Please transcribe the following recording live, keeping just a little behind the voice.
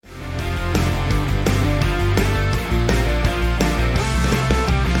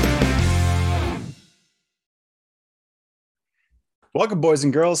Welcome, boys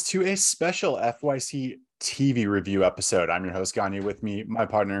and girls, to a special FYC TV review episode. I'm your host, Ganya. With me, my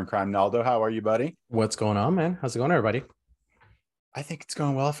partner in crime, Naldo. How are you, buddy? What's going on, man? How's it going, everybody? I think it's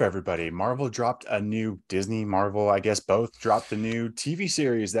going well for everybody. Marvel dropped a new Marvel, I guess both dropped a new TV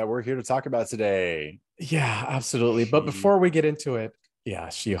series that we're here to talk about today. Yeah, absolutely. But She before we get into it,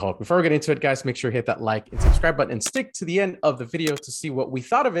 She-Hulk. Before we get into it, guys, make sure you hit that like and subscribe button and stick to the end of the video to see what we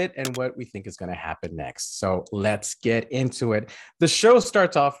thought of it and what we think is going to happen next. So let's get into it. The show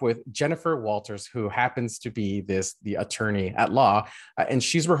starts off with Jennifer Walters, who happens to be the attorney at law, and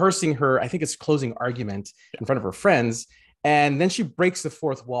she's rehearsing her, I think it's closing argument in front of her friends. And then she breaks the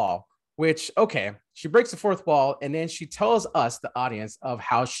fourth wall, which, okay, she breaks the fourth wall, and then she tells us, the audience, of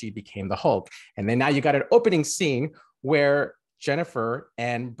how she became the Hulk. And then now you got an opening scene where Jennifer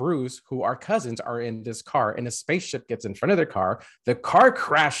and Bruce, who are cousins, are in this car, and a spaceship gets in front of their car. The car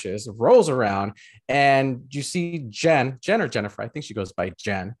crashes, rolls around, and you see Jen or Jennifer, I think she goes by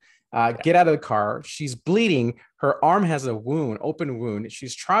Jen, get out of the car. She's bleeding. Her arm has a wound, open wound.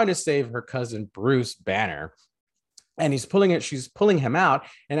 She's trying to save her cousin, Bruce Banner. And she's pulling him out.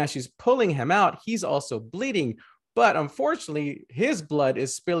 And as she's pulling him out, he's also bleeding. But unfortunately, his blood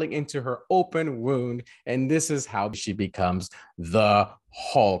is spilling into her open wound. And this is how she becomes the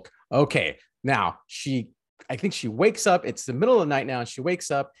Hulk. Okay, now I think she wakes up. It's the middle of the night now. And she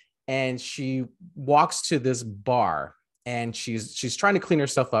wakes up and she walks to this bar, and she's trying to clean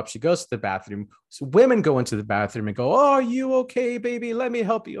herself up. She goes to the bathroom. So women go into the bathroom and go, "Oh, are you okay, baby? Let me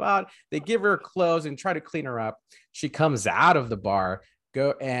help you out." They give her clothes and try to clean her up. She comes out of the bar,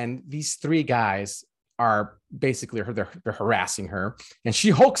 and these three guys are basically they're harassing her, and she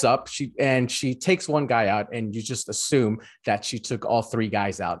hulks up. She takes one guy out, and you just assume that she took all three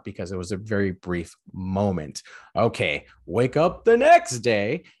guys out because it was a very brief moment. Okay, wake up the next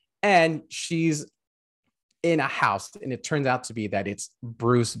day, and she's in a house, and it turns out to be that it's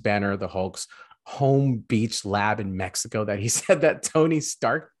Bruce Banner, the Hulk's home beach lab in Mexico that he said that Tony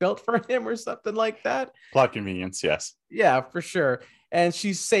Stark built for him or something like that. plot convenience, yes. Yeah, for sure. And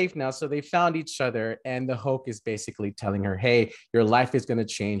she's safe now. So they found each other, and the Hulk is basically telling her, "Hey, your life is going to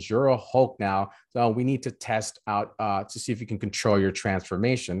change. You're a Hulk now. So we need to test out to see if you can control your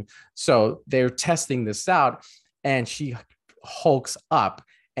transformation." So they're testing this out, and she hulks up,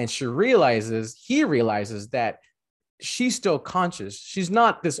 and he realizes that she's still conscious. She's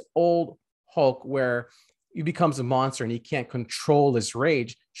not this old Hulk where he becomes a monster and he can't control his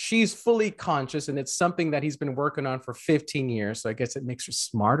rage. She's fully conscious, and it's something that he's been working on for 15 years. So I guess it makes her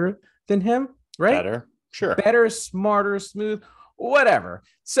smarter than him, right? Better, sure. Better, smarter, smooth, whatever.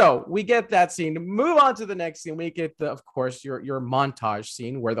 So we get that scene. Move on to the next scene. We get of course, your montage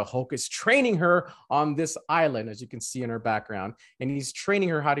scene where the Hulk is training her on this island, as you can see in her background, and he's training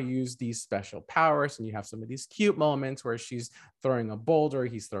her how to use these special powers. And you have some of these cute moments where she's throwing a boulder,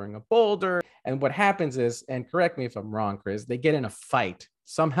 he's throwing a boulder, and what happens is, and correct me if I'm wrong, Chris, they get in a fight.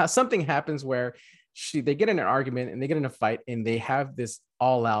 Somehow something happens where they get in an argument and they get in a fight, and they have this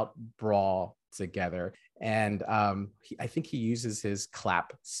all-out brawl together. And I think he uses his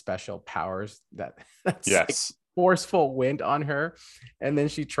clap special powers that's Yes. like forceful wind on her, and then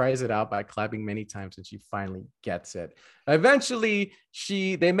she tries it out by clapping many times, and she finally gets it. Eventually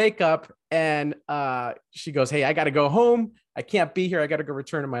they make up, and she goes, "Hey, I gotta go home. I can't be here. I gotta go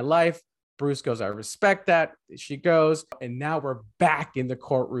return to my life." Bruce goes, "I respect that." She goes, and now we're back in the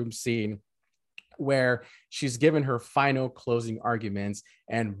courtroom scene where she's given her final closing arguments,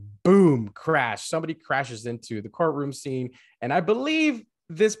 and boom, crash. Somebody crashes into the courtroom scene. And I believe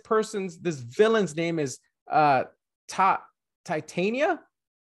this villain's name is Titania.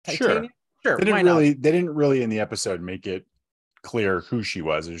 Sure. Sure. They didn't really in the episode make it clear who she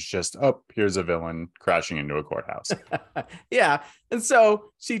was. It was just, oh, here's a villain crashing into a courthouse. Yeah. And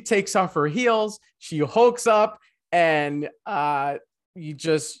so she takes off her heels, she hulks up, and you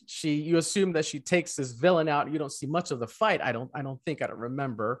assume that she takes this villain out. You don't see much of the fight. I don't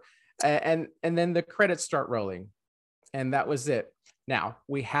remember. And then the credits start rolling, and that was it. Now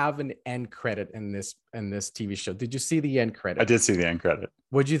we have an end credit in this TV show. Did you see the end credit? I did see the end credit.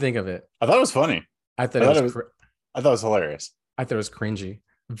 What'd you think of it? I thought it was funny. I thought it was hilarious. I thought it was cringy.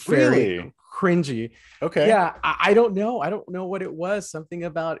 Really? Cringy. Okay. Yeah, I don't know. I don't know what it was. Something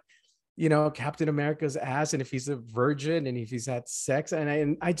about Captain America's ass, and if he's a virgin, and if he's had sex,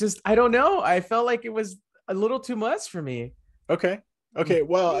 and I don't know. I felt like it was a little too much for me. Okay.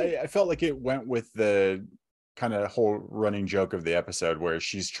 Well, I felt like it went with the kind of whole running joke of the episode where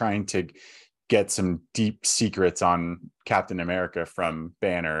she's trying to get some deep secrets on Captain America from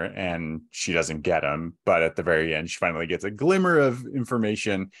Banner, and she doesn't get them. But at the very end, she finally gets a glimmer of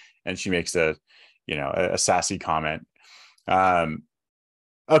information, and she makes a sassy comment. Um,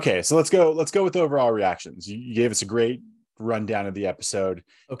 okay, so let's go with the overall reactions. You gave us a great rundown of the episode.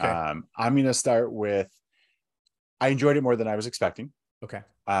 Okay. I'm gonna start with I enjoyed it more than I was expecting. Okay.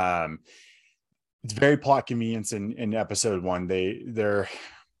 Um, it's very plot convenience in episode one. They're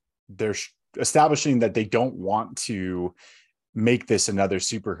establishing that they don't want to make this another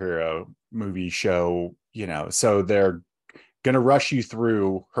superhero movie show, so they're going to rush you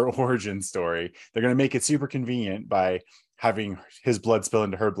through her origin story. They're going to make it super convenient by having his blood spill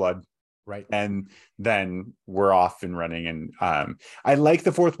into her blood. Right. And then we're off and running. And I like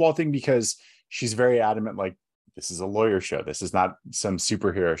the fourth wall thing because she's very adamant, like, this is a lawyer show. This is not some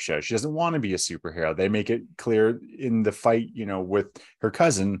superhero show. She doesn't want to be a superhero. They make it clear in the fight, with her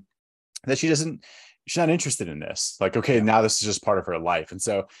cousin that she's not interested in this. Like, okay, now this is just part of her life. And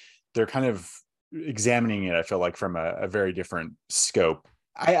so they're kind of examining it, I feel like, from a very different scope.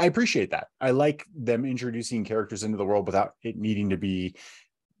 I appreciate that. I like them introducing characters into the world without it needing to be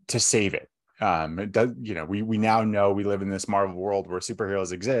to save it. It does, we now know we live in this Marvel world where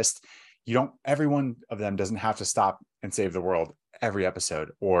superheroes exist. Every one of them doesn't have to stop and save the world every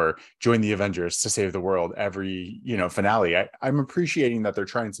episode or join the Avengers to save the world every, finale. I'm appreciating that they're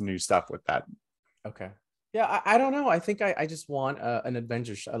trying some new stuff with that. Okay. Yeah, I don't know. I think I just want an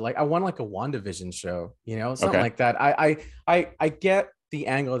adventure show. Like I want like a WandaVision show, something like that. I get the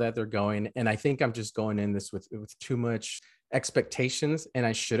angle that they're going, and I think I'm just going in this with too much expectations, and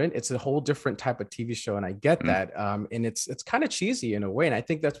I shouldn't. It's a whole different type of TV show, and I get that. And it's kind of cheesy in a way, and I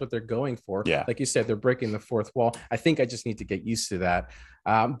think that's what they're going for. Yeah, like you said, they're breaking the fourth wall. I think I just need to get used to that.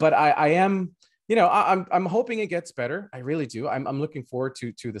 But I am, I'm hoping it gets better. I really do. I'm looking forward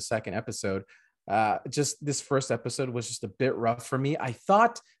to the second episode. Just this first episode was just a bit rough for me. I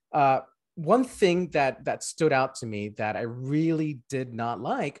thought one thing that stood out to me that I really did not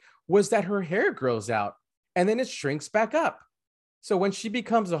like was that her hair grows out and then it shrinks back up. So when she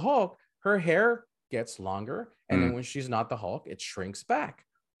becomes a Hulk, her hair gets longer, and then when she's not the Hulk, it shrinks back.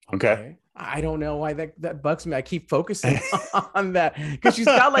 Okay. I don't know why that bugs me. I keep focusing on that because she's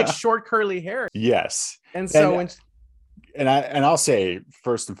got like short curly hair. Yes. And so I'll say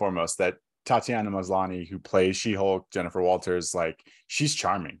first and foremost that Tatiana Maslany, who plays She-Hulk, Jennifer Walters, like, she's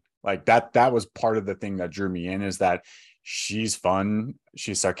charming. Like that was part of the thing that drew me in, is that she's fun,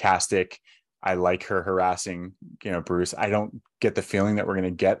 she's sarcastic. I like her harassing, Bruce. I don't get the feeling that we're going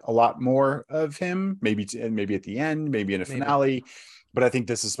to get a lot more of him. Maybe at the end, maybe in a finale. But I think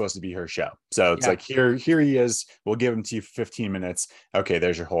this is supposed to be her show. So it's like, here he is. We'll give him to you 15 minutes. Okay,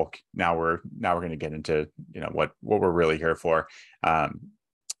 there's your Hulk. Now we're going to get into what we're really here for.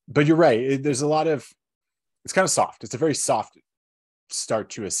 But you're right. There's a lot of, it's kind of soft. It's a very soft start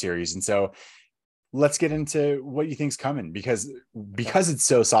to a series, and so let's get into what you think's coming, because it's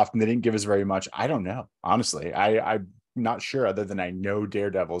so soft and they didn't give us very much. I don't know, honestly. I'm not sure, other than I know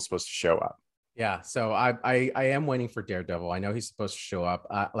Daredevil is supposed to show up. Yeah, so I am waiting for Daredevil. I know he's supposed to show up.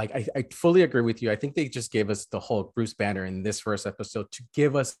 I fully agree with you. I think they just gave us the Hulk, Bruce Banner, in this first episode to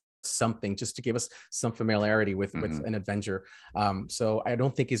give us something, just to give us some familiarity with an Avenger. So I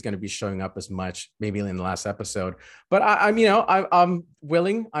don't think he's going to be showing up as much, maybe in the last episode. But I'm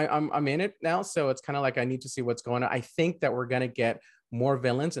willing. I'm in it now. So it's kind of like I need to see what's going on. I think that we're going to get more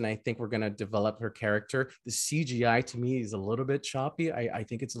villains, and I think we're going to develop her character. The CGI to me is a little bit choppy. I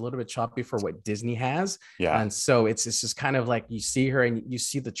think it's a little bit choppy for what Disney has. Yeah. And so it's just kind of like, you see her and you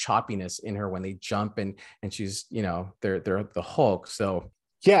see the choppiness in her when they jump, and she's, they're the Hulk. So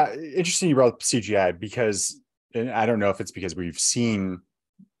yeah, interesting you brought up CGI, because, and I don't know if it's because we've seen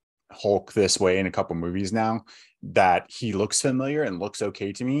Hulk this way in a couple movies now, that he looks familiar and looks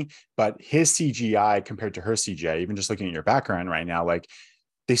okay to me, but his CGI compared to her CGI, even just looking at your background right now, like,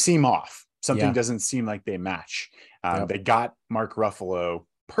 they seem off. Something doesn't seem like they match. They got Mark Ruffalo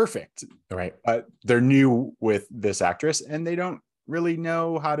perfect, right? But they're new with this actress and they don't really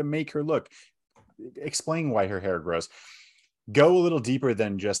know how to make her look. Explain why her hair grows. Go a little deeper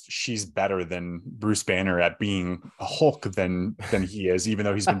than just she's better than Bruce Banner at being a Hulk than he is, even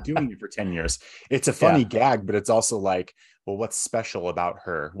though he's been doing it for 10 years. It's a funny gag, but it's also like, well, what's special about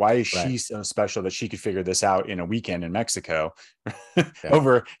her? Why is she so special that she could figure this out in a weekend in Mexico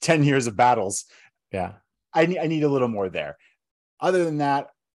over 10 years of battles? Yeah. I need a little more there. Other than that,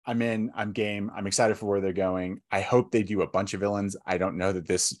 I'm in, I'm game. I'm excited for where they're going. I hope they do a bunch of villains. I don't know that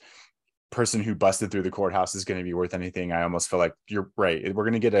this person who busted through the courthouse is going to be worth anything. I almost feel like you're right. We're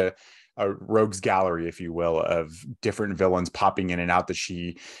going to get a rogues gallery, if you will, of different villains popping in and out that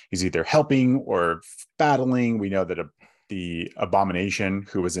she is either helping or battling. We know that the Abomination,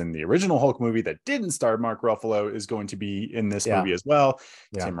 who was in the original Hulk movie that didn't star Mark Ruffalo, is going to be in this movie as well.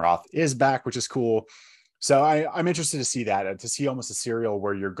 Tim Roth is back, which is cool. So I'm interested to see that, to see almost a serial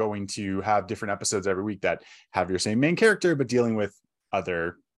where you're going to have different episodes every week that have your same main character, but dealing with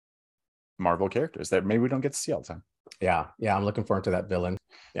other Marvel characters that maybe we don't get to see all the time. Yeah. I'm looking forward to that villain.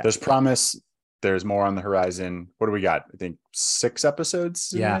 Yeah. There's promise. There's more on the horizon. What do we got? I think 6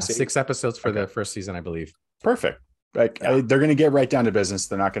 episodes. Yeah, 6 episodes for the first season, I believe. Perfect. Like they're going to get right down to business.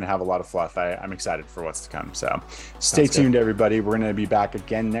 They're not going to have a lot of fluff. I'm excited for what's to come. So stay tuned, everybody. We're going to be back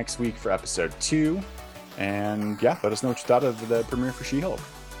again next week for episode 2. And yeah, let us know what you thought of the premiere for She-Hulk.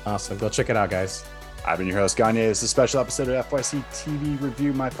 Awesome. Go check it out, guys. I've been your host, Gagne. This is a special episode of FYC TV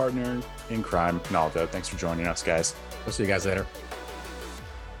Review. My partner in crime, Naldo. Thanks for joining us, guys. We'll see you guys later.